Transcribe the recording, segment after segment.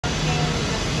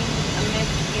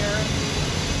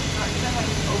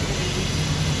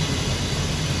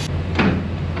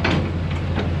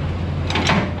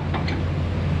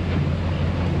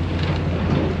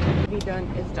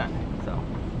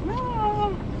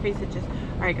face itches.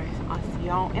 Alright guys, I'll see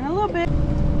y'all in a little bit.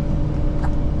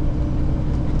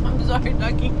 I'm sorry,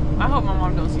 Ducky. I hope my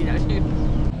mom don't see that shit.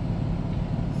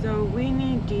 So we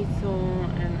need diesel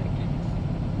and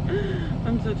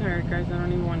I'm so tired guys, I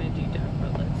don't even want to do Def,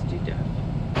 but let's do Def.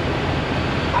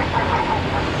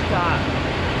 Stop.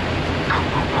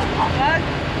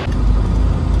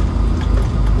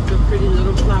 It's a pretty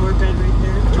little flower bed right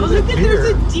there. Oh look at, there's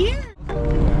a deer!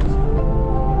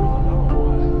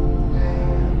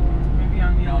 Maybe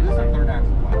on the other side. Third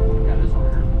axle. Yeah, this one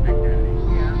here is Big Daddy.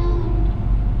 Yeah.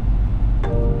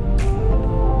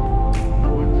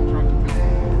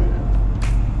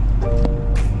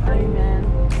 Amen.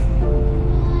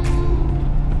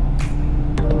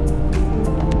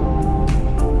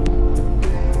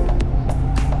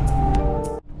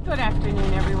 Good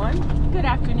afternoon everyone. Good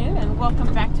afternoon and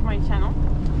welcome back to my channel.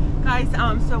 Guys,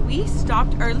 so we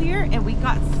stopped earlier and we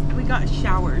got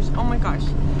showers. Oh my gosh.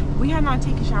 We had not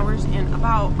taken showers in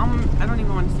about I don't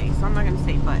even want to say, so I'm not gonna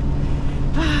say, but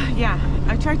yeah,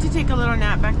 I tried to take a little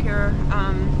nap back here.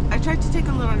 I tried to take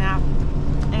a little nap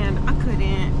and I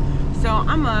couldn't. So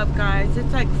I'm up guys.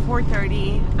 It's like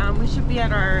 4:30. We should be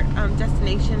at our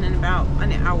destination in about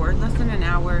an hour, less than an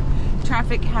hour.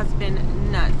 Traffic has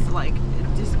been nuts, like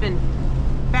just been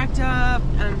backed up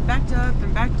and backed up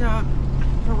and backed up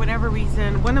for whatever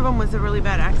reason. One of them was a really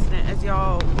bad accident, as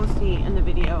y'all will see in the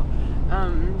video.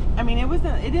 I mean,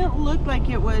 it didn't look like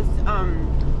it was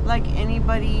like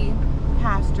anybody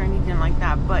passed or anything like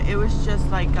that, but it was just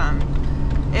like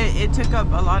it took up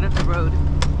a lot of the road.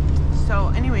 So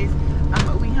anyways,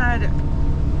 we had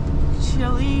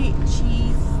chili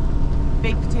cheese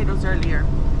baked potatoes earlier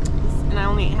and I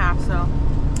only ate half, so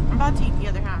I'm about to eat the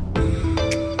other half.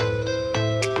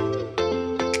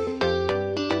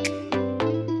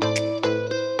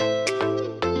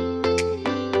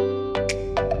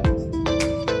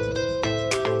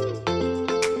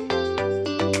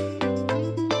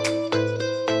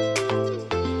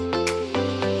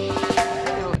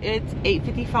 It's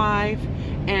 8:55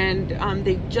 and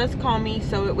they just called me,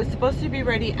 so it was supposed to be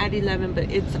ready at 11,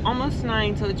 but it's almost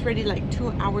 9, so it's ready like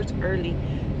 2 hours early.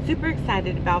 Super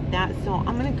excited about that, so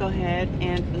I'm gonna go ahead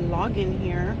and log in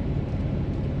here.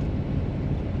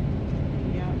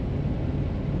 Yeah.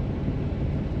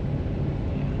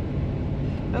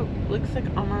 Oh, looks like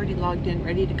I'm already logged in,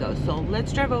 ready to go, so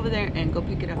let's drive over there and go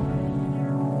pick it up.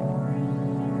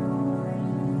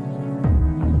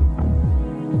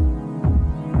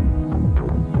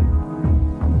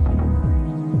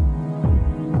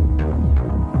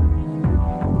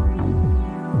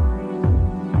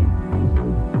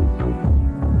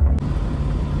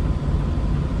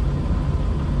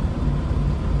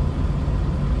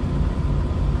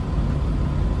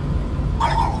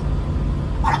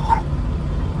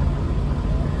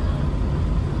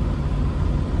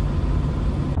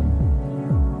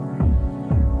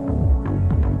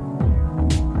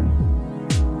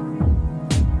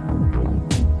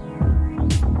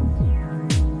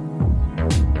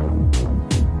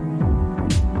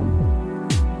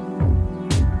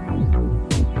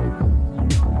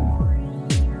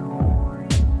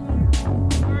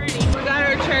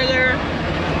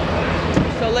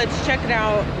 Let's check it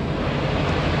out.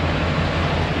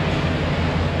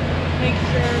 Make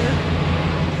sure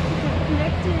it's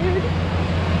connected.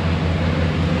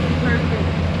 Perfect.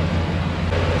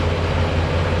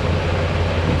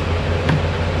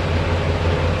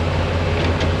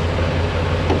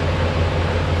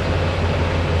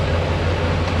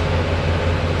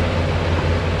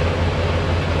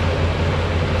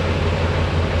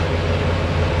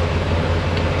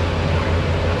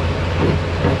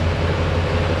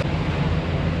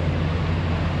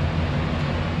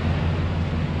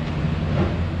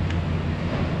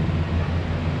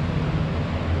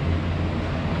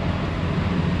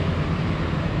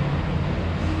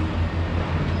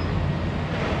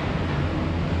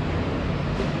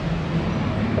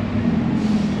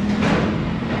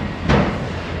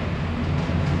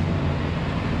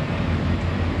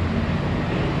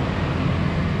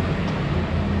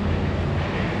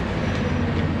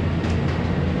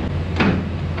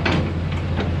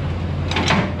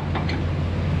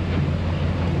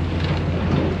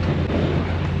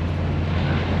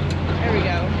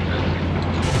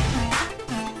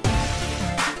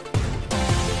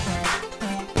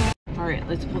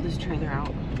 Let's pull this trailer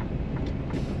out.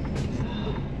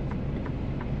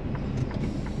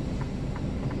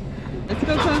 Let's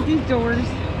go close these doors.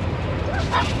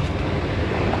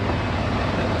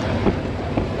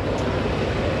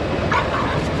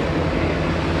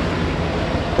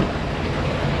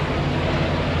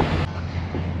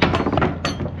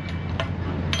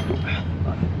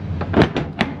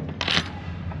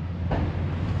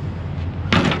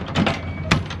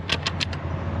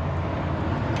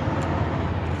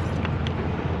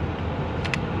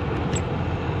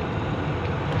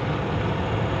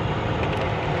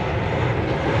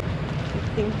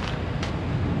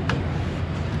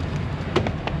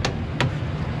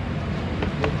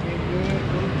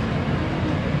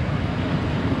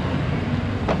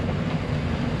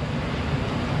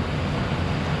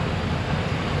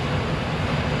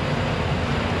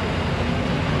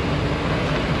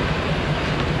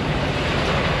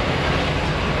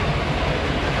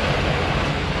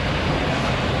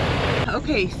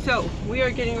 Okay, so we are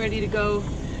getting ready to go,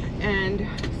 and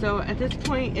so at this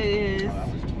point it is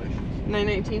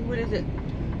 9:19. What is it?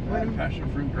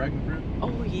 Passion fruit, dragon fruit.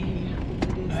 Oh yeah,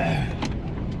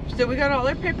 it is. So we got all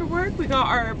our paperwork. We got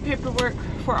our paperwork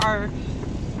for our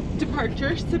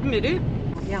departure submitted.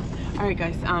 Yeah. All right,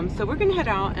 guys. So we're gonna head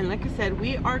out, and like I said,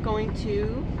 we are going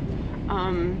to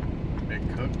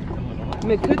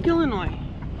McCook, Illinois.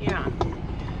 Yeah.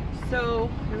 So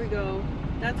here we go.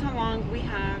 That's how long we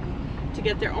have to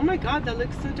get there. Oh my God, that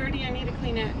looks so dirty. I need to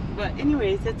clean it. But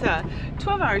anyways, it's a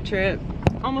 12-hour trip,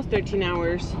 almost 13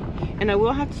 hours, and I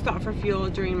will have to stop for fuel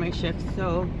during my shift.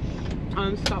 So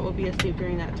Scott will be asleep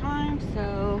during that time.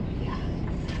 So yeah.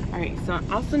 All right. So I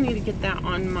also need to get that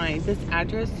on this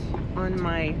address on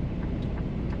my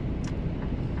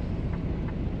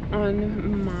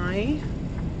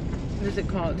what is it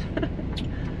called?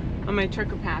 On my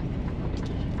trucker path.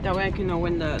 That way I can know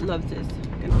when the Loves is.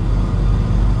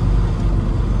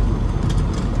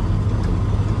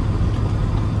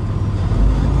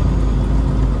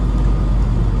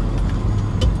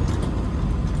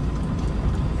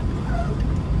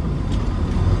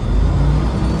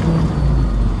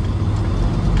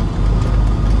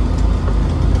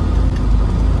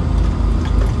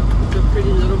 It's a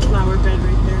pretty little flower bed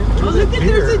right there. Oh, look at,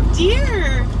 there's a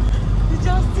deer! Did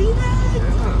y'all see that?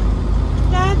 Yeah.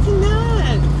 That's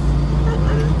nuts!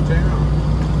 Right in town.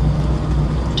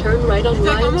 Turn right on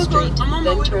Ryan Street,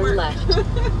 then turn left.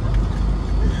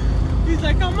 He's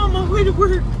like, I'm on my way to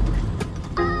work.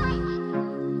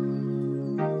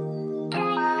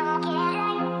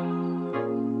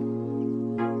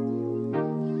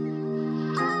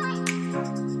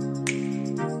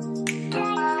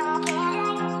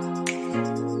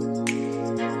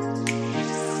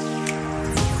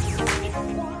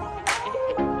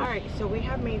 So we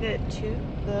have made it to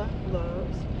the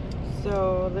Loves.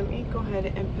 So let me go ahead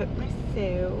and put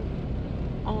myself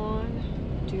on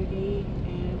duty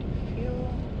and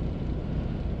fuel.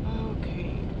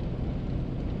 Okay.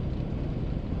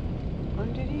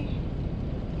 On duty,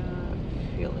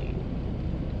 fueling.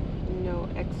 No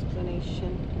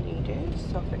explanation needed.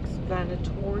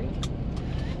 Self-explanatory.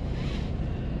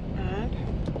 And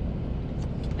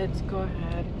let's go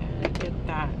ahead and get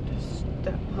that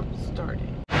pump started.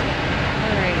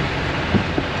 Alright.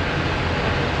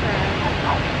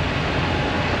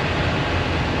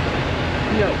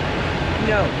 No.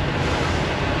 No.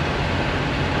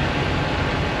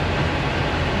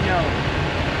 No.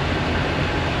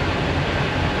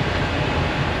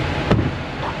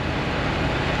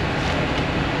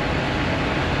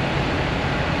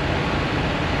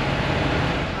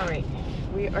 Alright.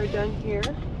 We are done here.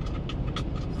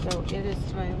 So it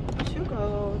is time to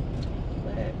go.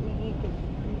 Let me get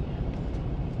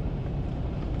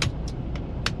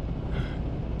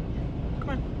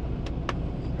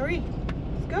hurry,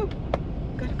 let's go.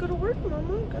 Gotta go to work,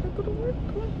 Mama. Gotta go to work.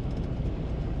 Come on.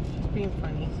 She's being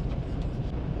funny.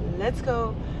 Let's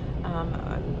go.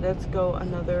 Let's go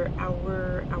another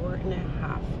hour and a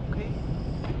half. Okay.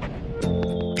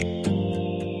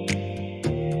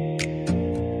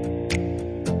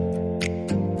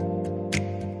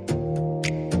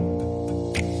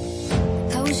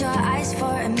 Close your eyes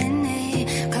for a minute.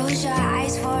 Close your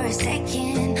eyes for a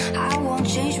second. I won't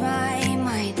change my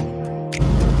mind.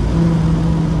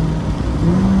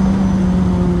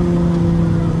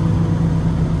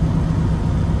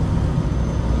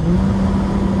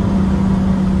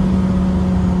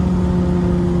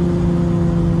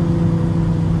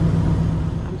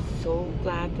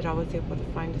 I was able to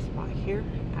find a spot here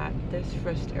at this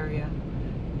rest area.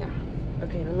 Yeah.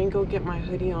 Okay, let me go get my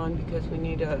hoodie on because we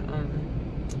need to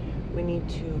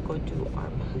go do our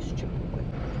post trip.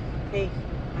 Hey,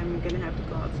 I'm gonna have to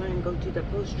go outside and go to the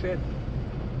post trip.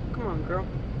 Come on, girl.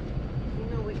 You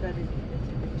know we gotta do this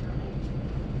every time.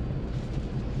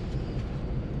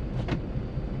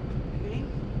 Okay.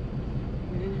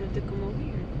 You're gonna have to come over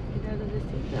here. Get out of the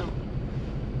seatbelt.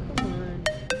 Come on.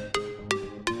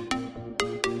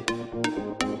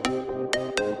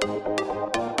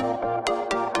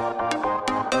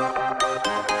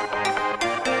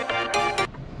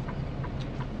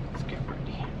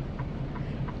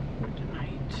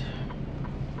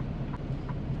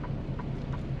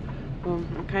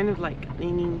 I'm kind of like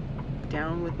leaning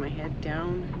down with my head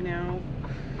down now,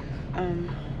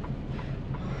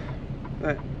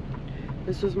 but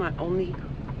this was my only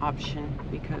option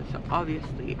because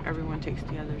obviously everyone takes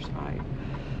the other side.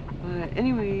 But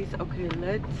anyways, okay,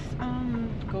 let's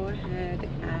go ahead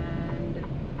and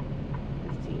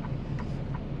let's see,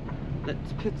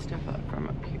 let's put stuff up from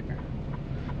up here.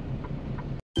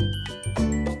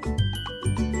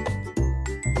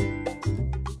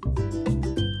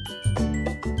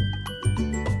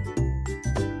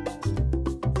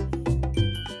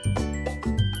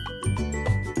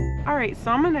 right,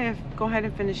 so I'm gonna go ahead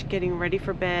and finish getting ready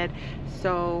for bed.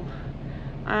 So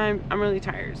I'm really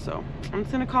tired, so I'm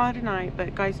just gonna call it a night.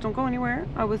 But guys, don't go anywhere.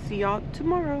 I will see y'all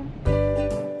tomorrow.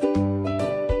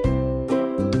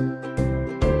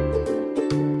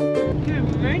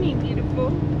 Good morning,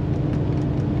 beautiful.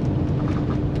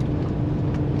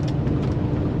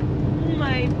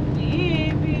 My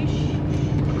baby.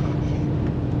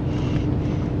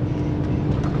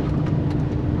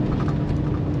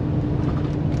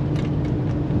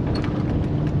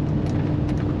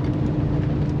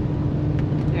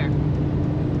 There.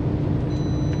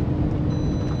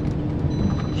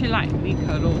 She like me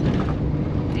cuddle.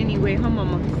 Anyway, huh,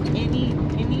 mama? Anyway.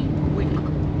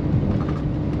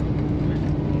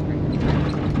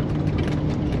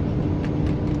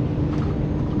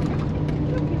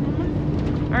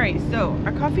 Alright, so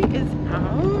our coffee is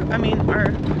out. I mean,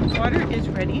 our water is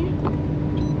ready.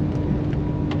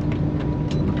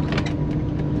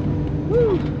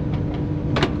 Woo!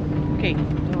 Okay,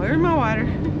 where's my water?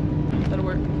 That'll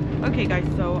work. Okay, guys,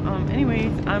 so,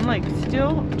 anyways, I'm like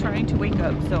still trying to wake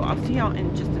up, so I'll see y'all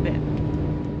in just a bit.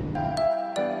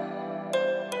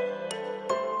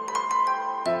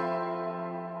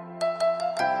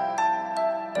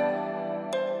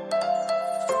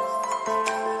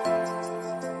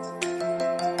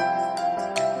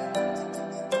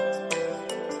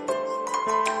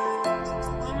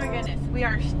 We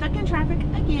are stuck in traffic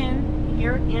again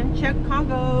here in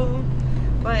Chicago.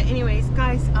 But anyways,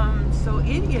 guys, so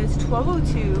it is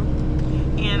 12:02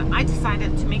 and I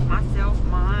decided to make myself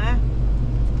my,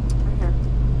 right here,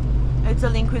 it's a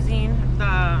lean cuisine,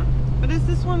 what is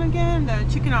this one again? The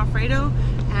chicken Alfredo.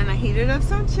 And I heated up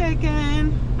some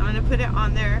chicken. I'm gonna put it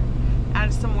on there,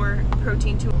 add some more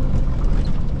protein to it.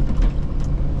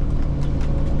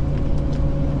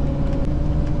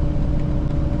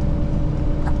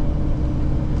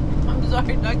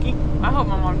 Sorry, Ducky. I hope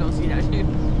my mom don't see that shit.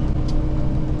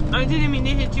 I didn't mean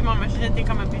to hit you, Mama. She didn't think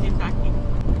I'm a busy Ducky.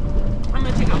 I'm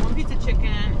gonna take out one piece of chicken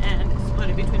and split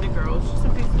it between the girls. Just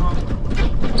something small.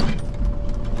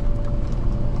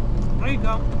 There you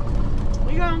go.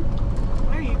 There you go.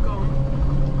 There you go.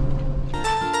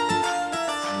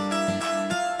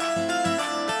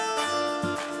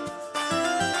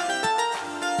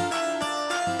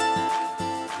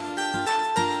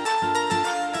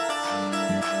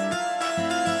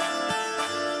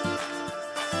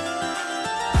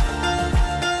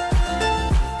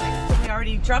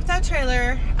 Dropped that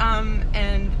trailer,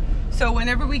 and so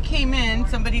whenever we came in,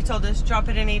 somebody told us drop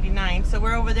it in 89. So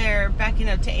we're over there backing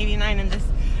up to 89, and this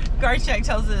guard shack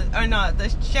tells us, or not, the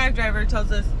shack driver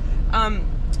tells us,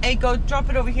 hey, go drop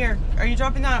it over here. Are you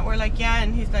dropping that? We're like, yeah.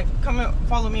 And he's like, come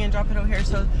follow me and drop it over here.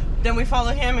 So then we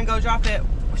follow him and go drop it.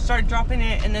 We start dropping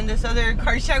it, and then this other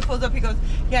guard shack pulls up. He goes,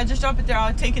 yeah, just drop it there.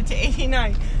 I'll take it to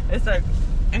 89. It's like,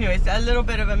 anyways, a little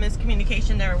bit of a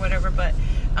miscommunication there or whatever, but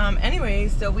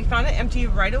anyways, so we found it empty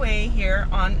right away here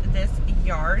on this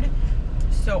yard.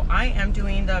 So I am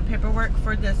doing the paperwork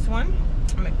for this one.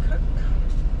 I'm gonna cook,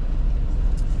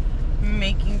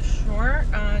 making sure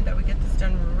that we get this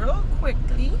done real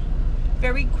quickly,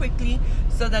 very quickly,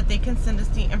 so that they can send us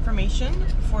the information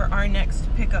for our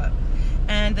next pickup.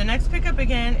 And the next pickup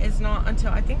again is not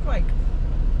until I think like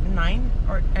 9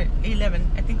 or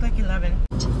 11. I think like 11.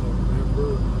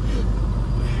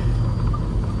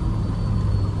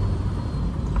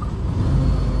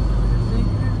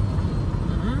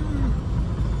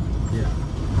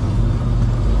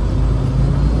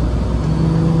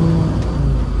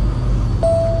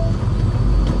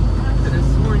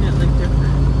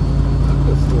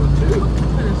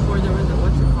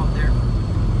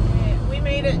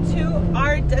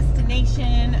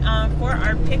 For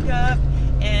our pickup,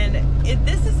 and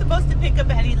this is supposed to pick up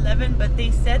at 11, but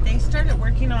they said they started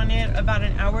working on it about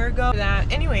an hour ago.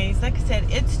 Anyways, like I said,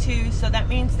 it's 2, so that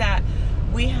means that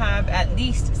we have at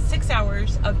least 6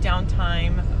 hours of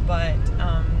downtime. But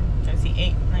let's see,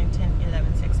 8, 9, 10,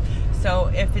 11, 6. So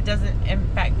if it doesn't in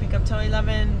fact pick up till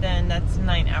 11, then that's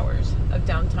 9 hours of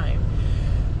downtime.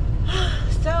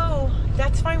 So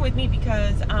that's fine with me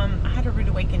because I had a rude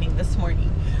awakening this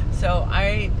morning, so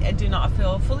I do not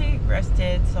feel fully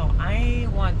rested. So I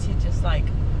want to just like,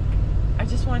 I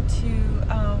just want to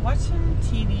watch some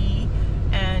TV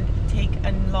and take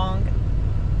a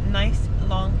nice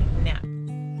long nap.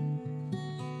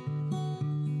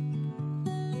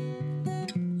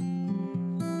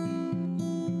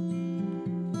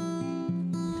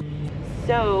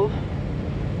 So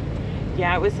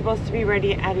yeah, it was supposed to be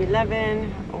ready at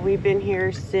 11. We've been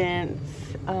here since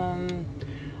I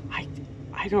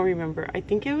I don't remember. I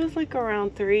think it was like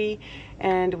around 3,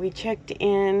 and we checked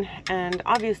in, and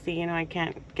obviously, you know, I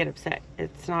can't get upset.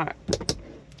 It's not,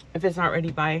 if it's not ready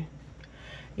by,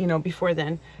 you know, before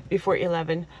then, before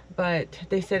 11. But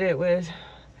they said it was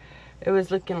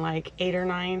looking like 8 or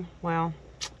 9. Well,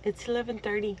 it's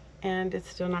 11:30 and it's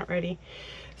still not ready.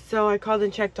 So I called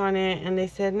and checked on it, and they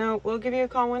said, no, we'll give you a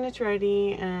call when it's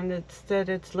ready. And it said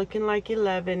it's looking like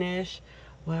 11-ish.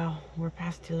 Well, we're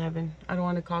past 11. I don't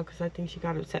want to call because I think she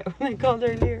got upset when I called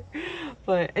earlier.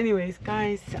 But anyways,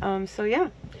 guys, so yeah.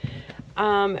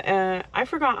 I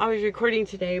forgot I was recording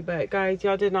today, but guys,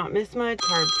 y'all did not miss much.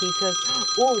 Hard pizzas.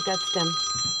 Oh, that's them.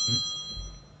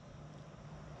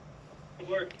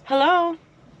 Hello.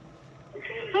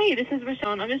 Hi, this is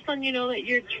Rochelle. I'm just letting you know that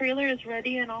your trailer is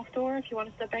ready and off door if you want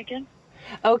to step back in.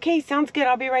 Okay, sounds good.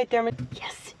 I'll be right there.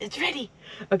 Yes, it's ready.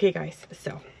 Okay, guys,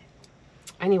 so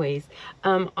anyways,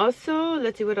 also,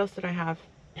 let's see, what else did I have?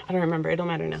 I don't remember. It don't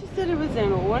matter now. She said it was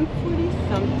in 140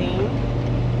 something.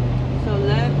 So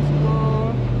let's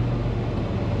go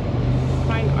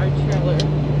find our trailer.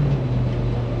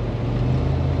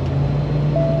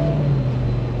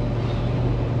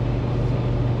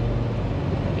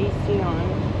 AC on.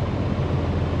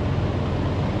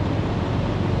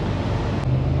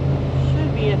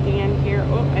 Should be at the end here.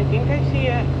 Oh, I think I see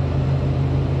it. I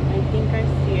think I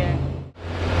see it.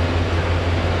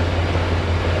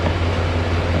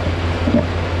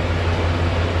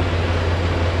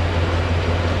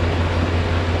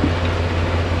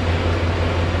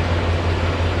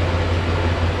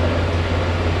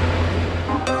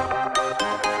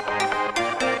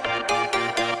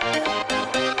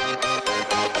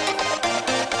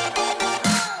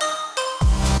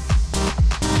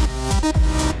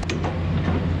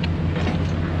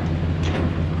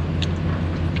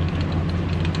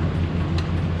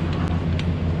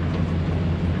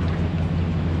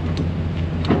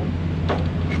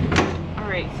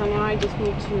 So now I just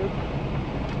need to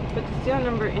put the serial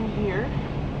number in here.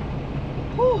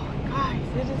 Oh, guys,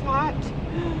 it is hot.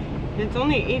 It's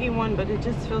only 81, but it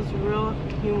just feels real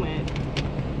humid.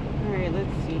 All right,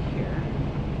 let's see here.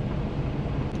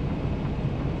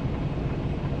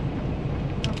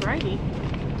 Alrighty.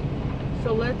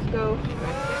 So let's go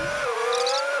back in.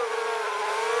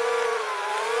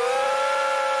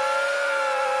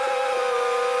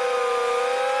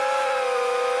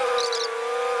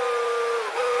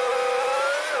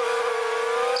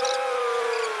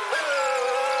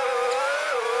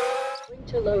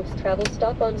 To Los travel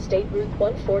stop on State Route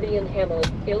 140 in Hamel,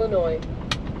 Illinois.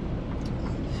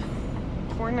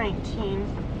 4:19.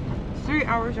 3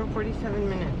 hours and 47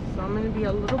 minutes. So I'm going to be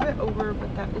a little bit over,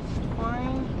 but that is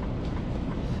fine.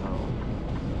 So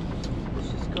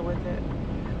let's just go with it.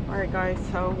 Alright guys,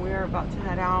 so we are about to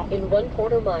head out. In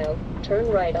 1/4 mile, turn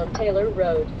right on Taylor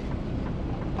Road.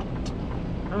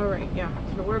 Alright, yeah.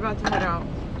 So we're about to head out.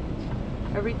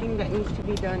 Everything that needs to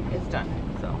be done is done.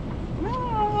 So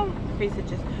face it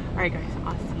just. Alright guys,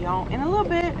 I'll see y'all in a little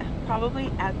bit. Probably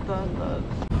at the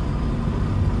Loves.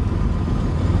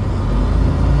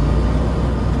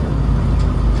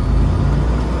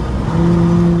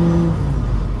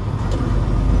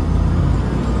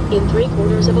 In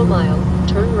 3/4 mile,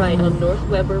 turn right on North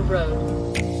Weber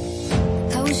Road.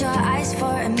 Close your eyes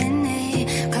for a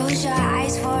minute, close your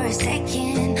eyes for a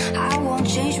second. I won't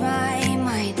change my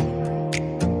mind.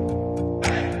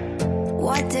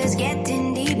 Water's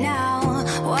getting deep now,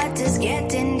 water's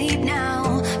getting deep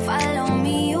now. Follow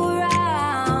me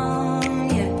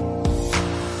around, yeah.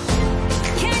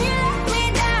 Can you let me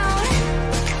down?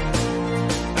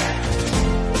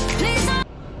 Please don't.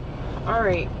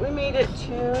 Alright, we made it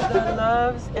to the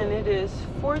Loves, and it is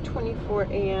 4:24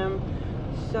 a.m.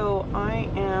 So I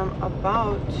am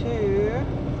about to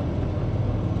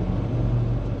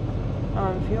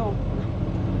fuel.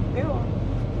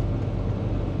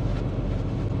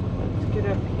 Let's get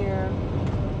up here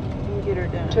and get her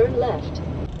done. Turn left.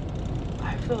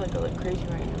 I feel like I look crazy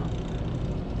right now.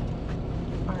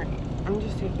 Alright, I'm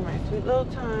just taking my sweet little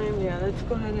time. Yeah, let's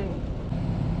go ahead and.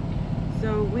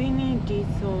 So we need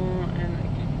diesel, and I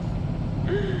guess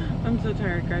I'm so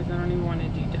tired, guys. I don't even want to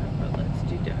do DEF, but let's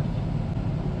do DEF.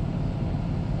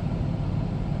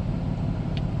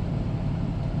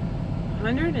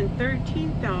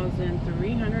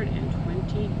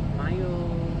 $113,320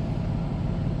 miles.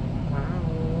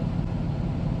 Wow.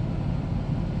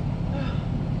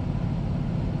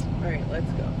 All right,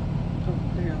 let's go. Oh,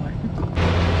 there you are.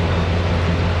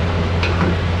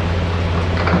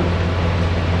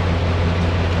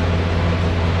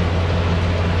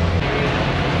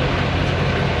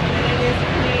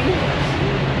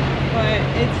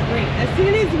 It's great. As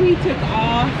soon as we took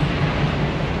off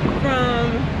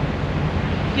from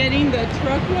getting the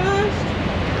truck washed.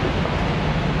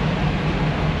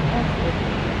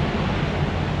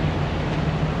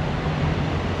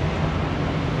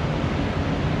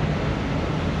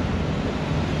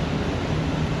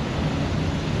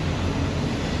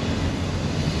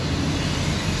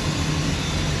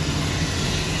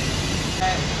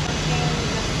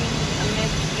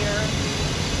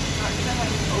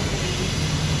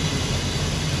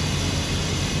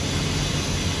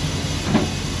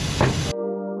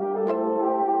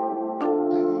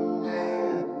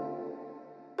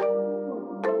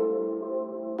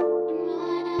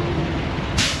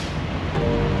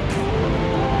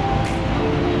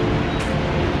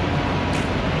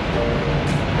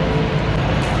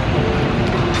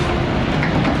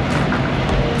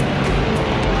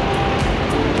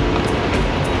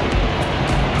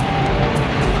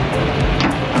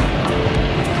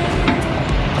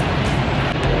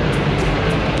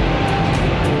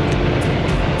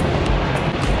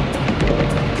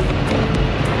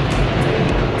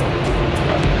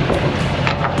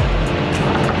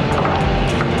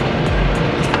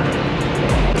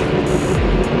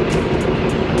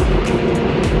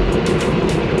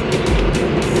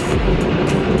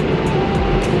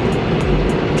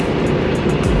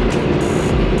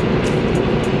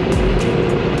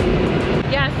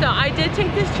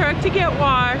 To get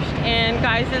washed, and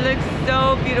guys, it looks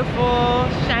so beautiful,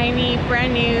 shiny,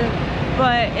 brand new,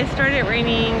 but it started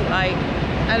raining like,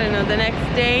 I don't know, the next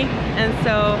day, and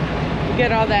so you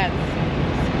get all that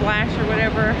splash or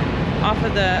whatever off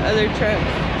of the other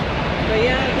trucks. But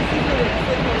yeah, this is what it's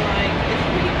looking like. It's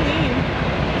pretty clean,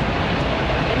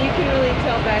 and you can really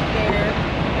tell back there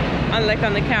on like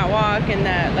on the catwalk and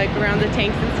that like around the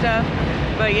tanks and stuff.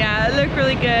 But yeah, it looked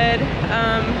really good.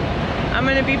 I'm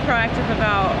gonna be proactive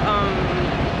about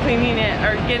cleaning it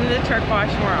or getting the truck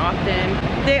washed more often.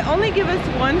 They only give us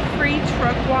one free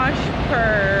truck wash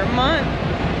per month,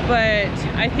 but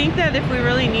I think that if we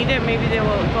really need it, maybe they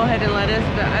will go ahead and let us,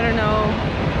 but I don't know.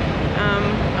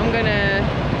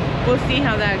 We'll see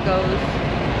how that goes.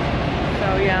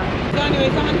 So yeah. So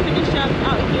anyways, I'm gonna finish up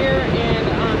out here,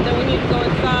 and then we need to go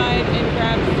inside and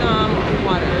grab some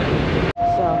water.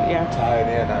 So yeah. Tied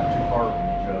in, not too far from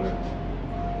each other.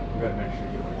 You gotta make sure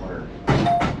you get the water.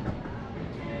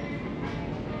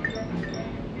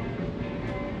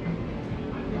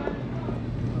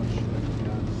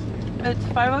 It's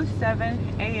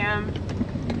 5:07 a.m.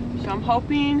 So I'm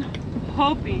hoping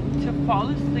to fall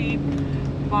asleep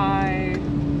by,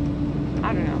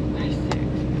 I don't know, by 6,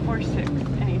 before 6,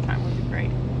 anytime would be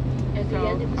great. So,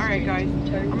 alright guys,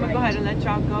 I'm gonna go ahead and let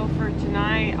y'all go for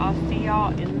tonight. I'll see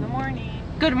y'all in the morning.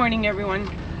 Good morning, everyone.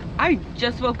 I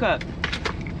just woke up.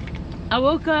 I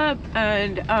woke up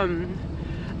and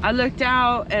I looked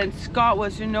out, and Scott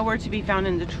was nowhere to be found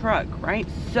in the truck, right?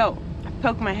 So I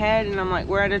poked my head and I'm like,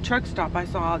 we're at a truck stop. I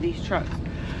saw all these trucks.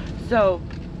 So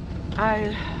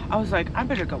I was like, I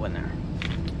better go in there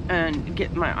and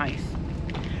get my ice.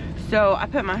 So I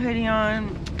put my hoodie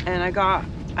on, and I got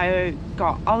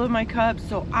all of my cups.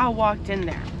 So I walked in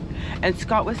there, and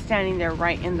Scott was standing there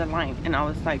right in the line, and I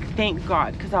was like, thank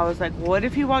God, because I was like, what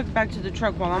if he walks back to the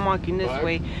truck while I'm walking this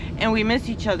way and we miss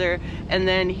each other, and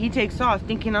then he takes off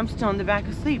thinking I'm still in the back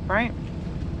asleep, right?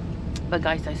 But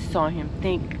guys, I saw him,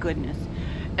 thank goodness.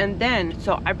 And then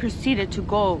so I proceeded to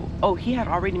go. Oh, he had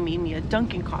already made me a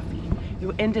Dunkin' coffee. It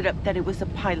ended up that it was a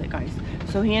Pilot, guys.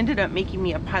 So he ended up making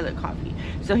me a Pilot coffee.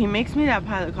 So he makes me that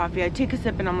Pilot coffee. I take a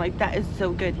sip and I'm like, that is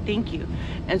so good, thank you.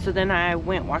 And so then I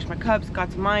went, washed my cups,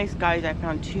 got some ice. Guys, I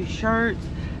found 2 shirts.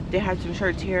 They had some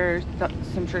shirts here,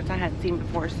 some shirts I hadn't seen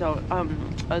before. So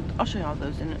I'll show you all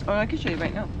those. Or I can show you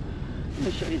right now. Let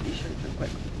me show you these shirts real quick.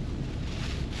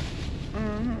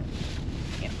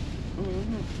 Yeah.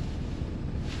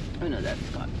 Oh no, that's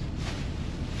Scott's.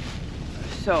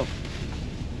 So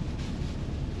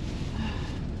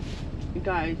you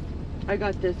guys, I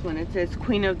got this one. It says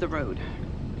Queen of the Road.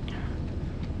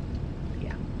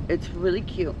 Yeah, it's really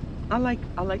cute. I like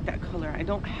that color. I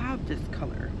don't have this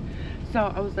color,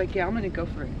 so I was like, yeah, I'm gonna go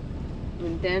for it.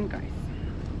 And then guys,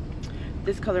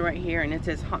 this color right here, and it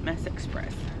says Hot Mess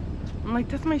Express. I'm like,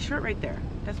 that's my shirt right there.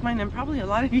 That's mine, and probably a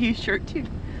lot of you shirt too.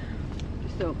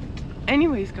 So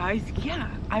anyways guys, yeah,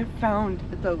 I found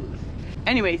those.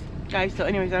 Anyways guys,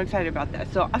 I'm excited about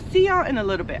that. So I'll see y'all in a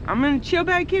little bit. I'm gonna chill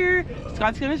back here.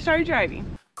 Scott's gonna start driving.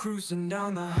 Cruising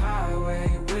down the highway,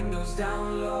 windows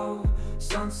down low.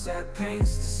 Sunset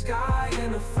paints the sky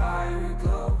in a fiery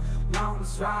glow.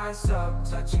 Mountains rise up,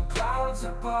 touching clouds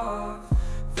above.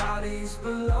 Valleys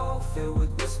below, filled with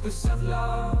whispers of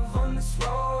love. On this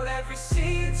road, every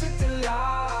seed's a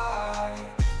delight.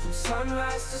 From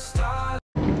sunrise to starlight.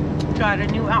 got a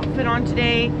new outfit on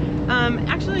today.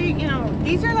 Actually, you know,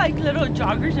 these are like little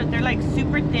joggers that they're like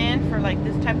super thin for like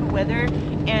this type of weather.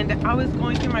 And I was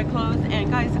going through my clothes, and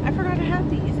guys, I forgot to have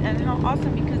these, and how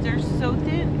awesome, because they're so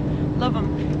thin. Love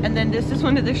them. And then this is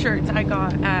one of the shirts I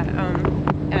got at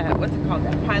what's it called,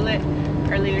 that Pilot,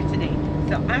 earlier today.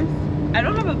 So I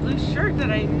don't have a blue shirt that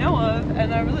I know of,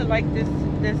 and I really like this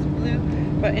blue.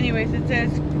 But anyways, it says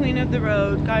Queen of the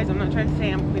Road. Guys, I'm not trying to say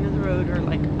I'm Queen of the Road, or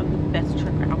like I'm the best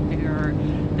trucker out there, or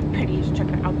the prettiest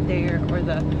trucker out there, or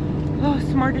the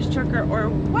smartest trucker, or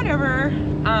whatever.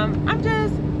 I'm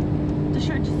just, the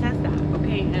shirt just says that,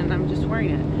 okay, and I'm just wearing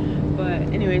it.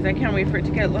 But anyways, I can't wait for it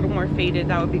to get a little more faded.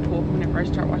 That would be cool whenever I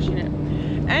start washing it.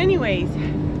 Anyways,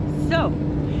 so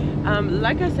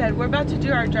like I said, we're about to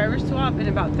do our driver swap in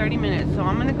about 30 minutes. So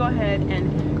I'm gonna go ahead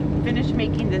and finish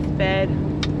making this bed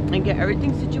and get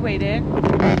everything situated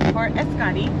for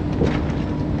Escati.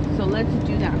 So let's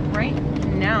do that right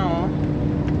now.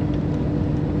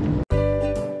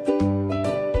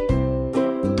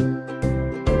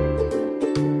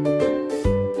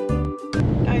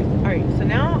 Guys, alright, so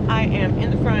now I am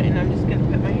in the front, and I'm just gonna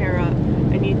put my hair up.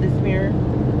 I need this mirror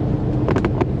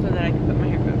so that I can put my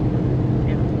hair up.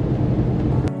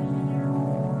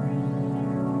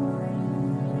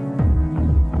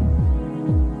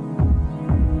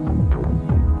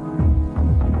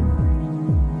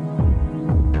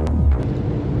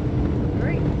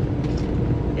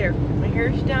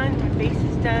 Done, my face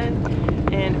is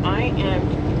done, and I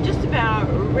am just about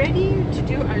ready to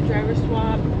do our driver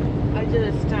swap. I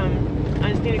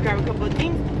just need to grab a couple of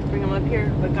things, bring them up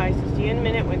here. But guys, I'll see you in a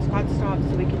minute when Scott stops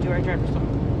so we can do our driver swap.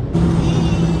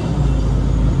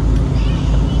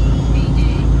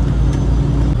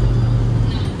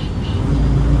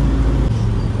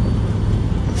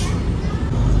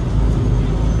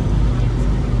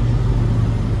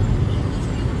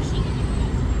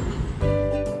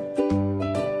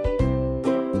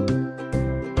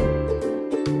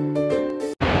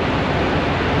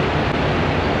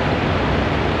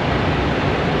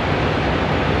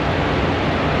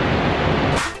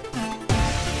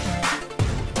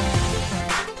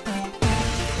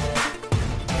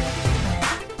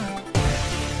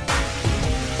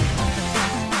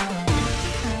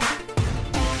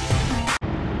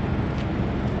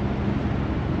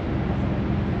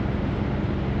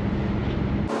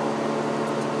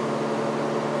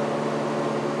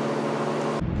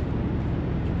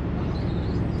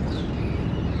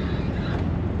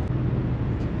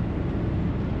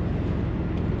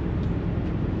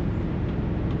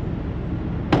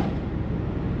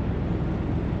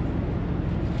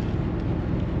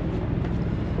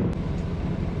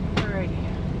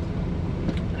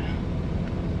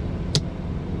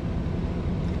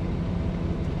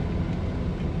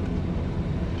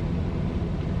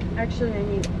 Actually, I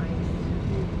need ice.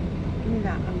 Give me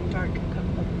that dark cup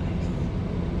of ice.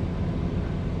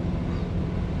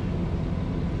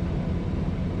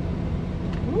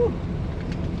 Woo.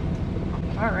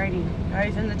 Alrighty,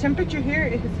 guys, and the temperature here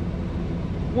is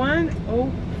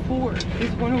 104.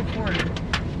 It's 104.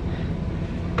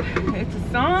 It's a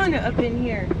sauna up in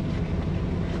here.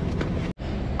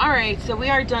 Alright, so we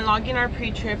are done logging our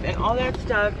pre-trip and all that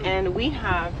stuff, and we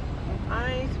have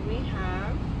ice. We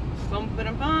have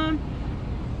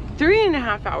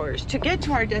 3.5 hours to get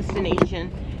to our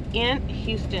destination in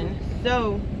Houston.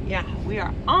 So yeah, we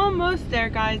are almost there,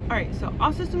 guys. All right, so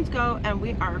all systems go, and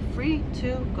we are free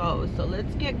to go. So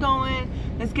let's get going.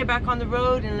 Let's get back on the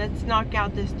road, and let's knock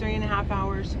out this 3.5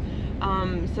 hours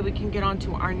so we can get on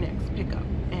to our next pickup,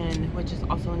 and which is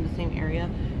also in the same area,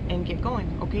 and get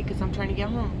going, okay? Because I'm trying to get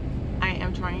home. I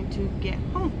am trying to get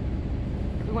home.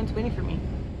 Everyone's waiting for me.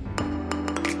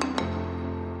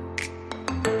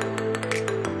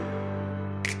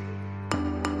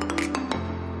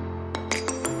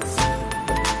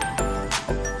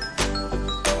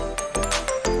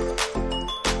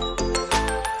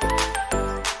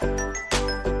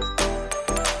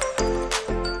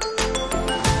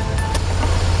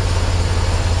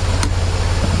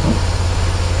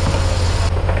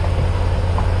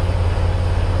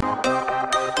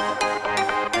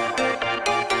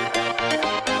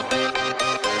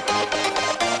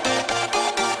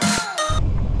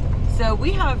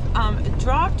 We have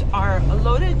dropped our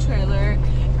loaded trailer,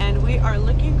 and we are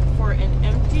looking for an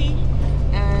empty.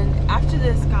 And after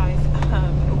this, guys,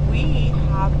 we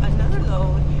have another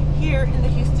load here in the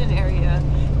Houston area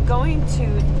going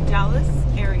to Dallas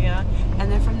area,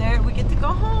 and then from there we get to go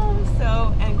home.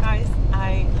 So, and guys,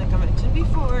 like I mentioned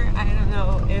before, I don't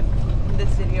know if this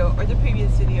video or the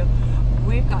previous video,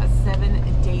 we've got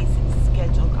 7 days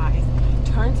scheduled, guys,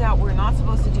 turns out we're not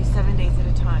supposed to do 7 days at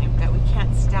a time, that we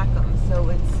can't stack them. So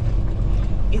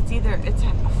it's either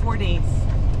 4 days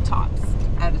tops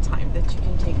at a time that you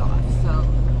can take off. So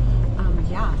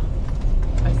yeah,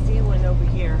 I see one over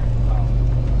here.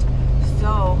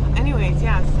 So anyways,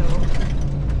 yeah, so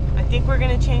I think we're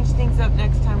gonna change things up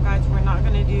next time, guys. We're not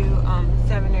gonna do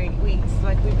 7 or 8 weeks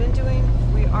like we've been doing.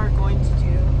 We are going to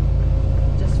do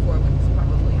just 4 weeks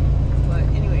probably. But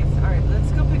anyways, all right,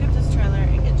 let's go pick up this trailer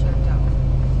and get checked out.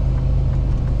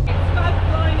 Scott's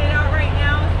blowing it out right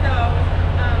now, so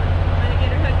I'm gonna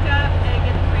get her hooked up and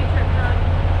get the pre-trip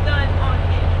done on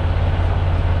it.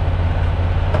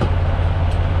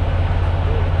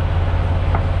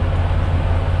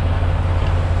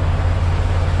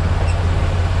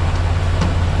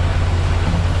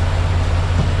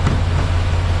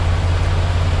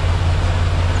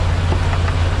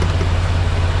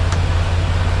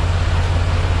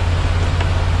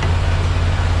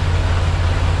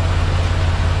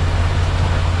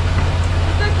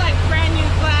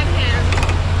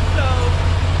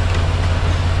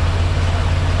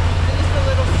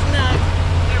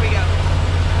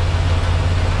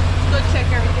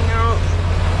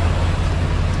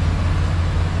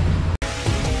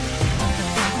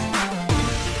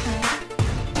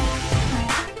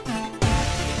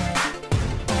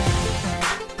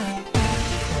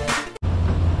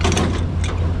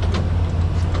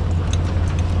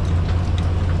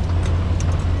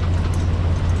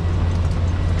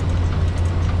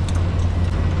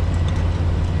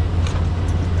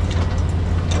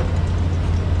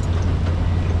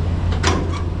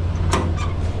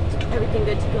 Everything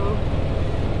good to go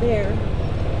there.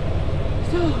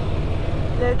 So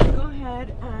let's go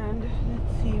ahead and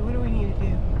let's see, what do we need to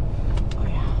do? Oh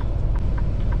yeah.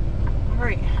 All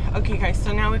right, okay guys,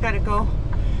 so now we got to go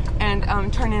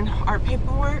and turn in our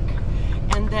paperwork,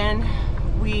 and then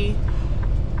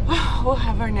we'll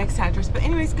have our next address. But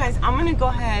anyways, guys, I'm gonna go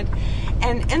ahead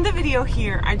and end the video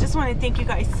here. I just want to thank you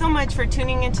guys so much for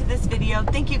tuning into this video.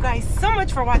 Thank you guys so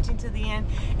much for watching to the end,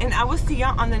 and I will see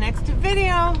y'all on the next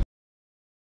video.